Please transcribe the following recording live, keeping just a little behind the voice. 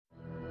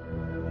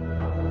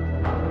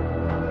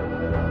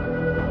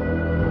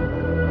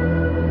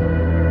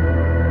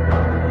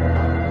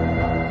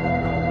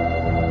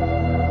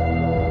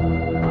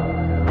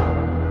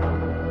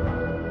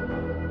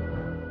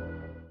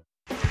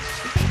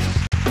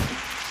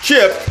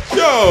Chip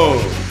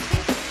Jones.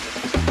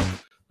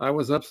 I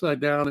was upside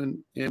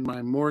down in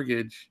my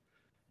mortgage,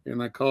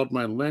 and I called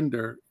my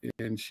lender,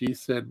 and she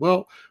said,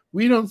 well,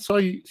 we don't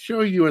show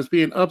you as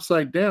being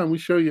upside down. We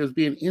show you as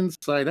being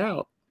inside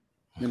out.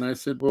 And I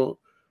said, well,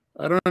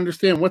 I don't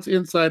understand. What's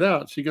inside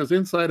out? She goes,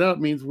 inside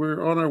out means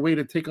we're on our way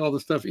to take all the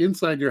stuff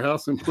inside your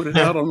house and put it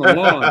out on the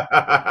lawn.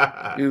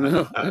 You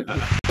know?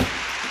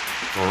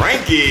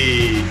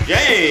 Frankie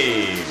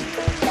James.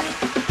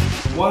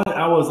 One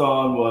I was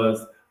on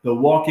was The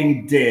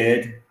Walking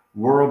Dead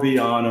World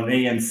Beyond on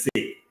AMC.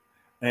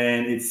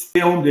 And it's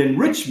filmed in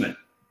Richmond.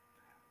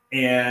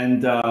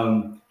 And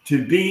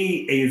to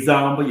be a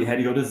zombie, you had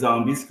to go to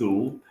zombie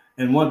school.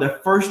 And one of the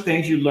first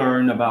things you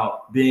learn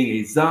about being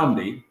a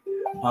zombie,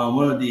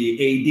 one of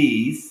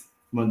the ADs,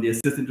 one of the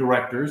assistant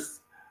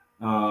directors,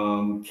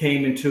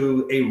 came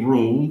into a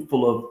room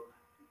full of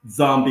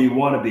zombie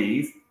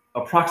wannabes.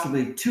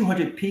 Approximately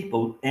 200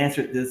 people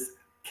answered this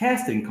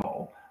casting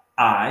call,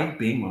 I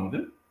being one of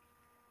them.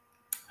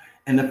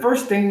 And the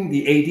first thing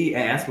the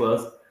AD asked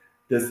was,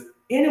 does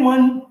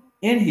anyone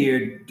in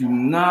here do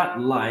not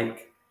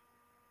like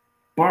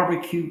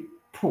barbecue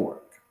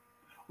pork?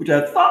 Which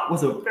I thought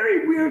was a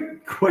very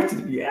weird question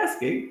to be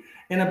asking.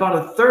 And about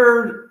a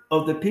third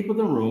of the people in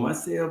the room, I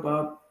say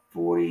about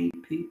 40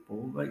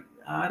 people, like,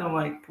 I don't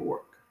like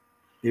pork.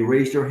 They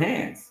raised their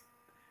hands.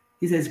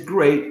 He says,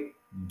 great,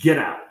 get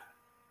out.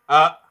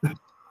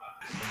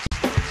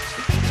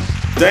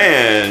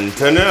 Dan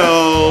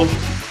Tunnell.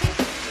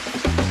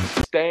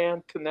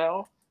 Stan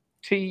Tunnell,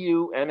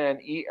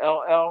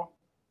 Tunnell,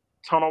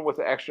 tunnel with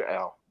the extra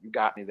L. You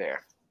got me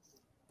there.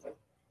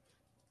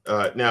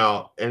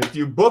 Now, and if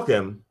you book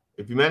him,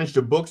 if you manage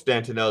to book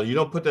Stan Tunnell, you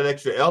don't put that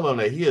extra L on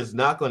it. He is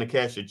not going to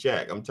cash your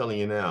check. I'm telling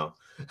you now.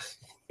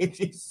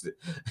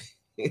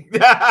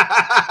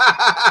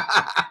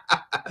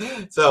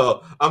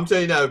 So I'm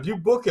telling you now, if you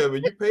book him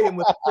and you pay him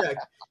with a check,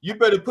 you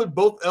better put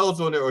both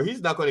L's on there, or he's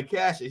not going to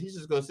cash it. He's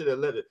just going to sit there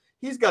and let it.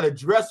 He's got a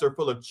dresser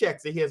full of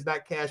checks that he has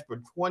not cashed for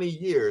 20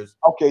 years.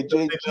 Okay,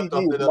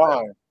 JGD is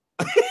mine.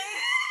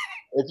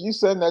 If you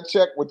send that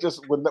check with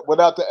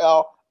without the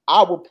L,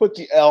 I will put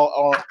the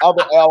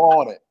other L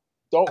on it.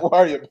 Don't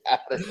worry about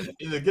it.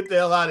 Either get the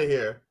hell out of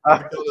here.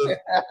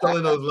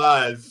 Telling those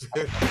lies.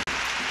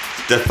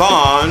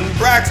 Stefan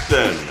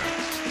Braxton.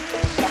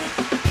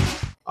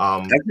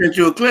 I sent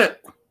you a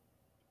clip.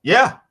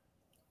 Yeah.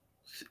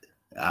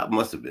 I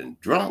must have been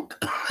drunk.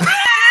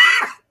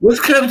 What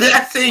clip did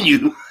I send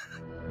you?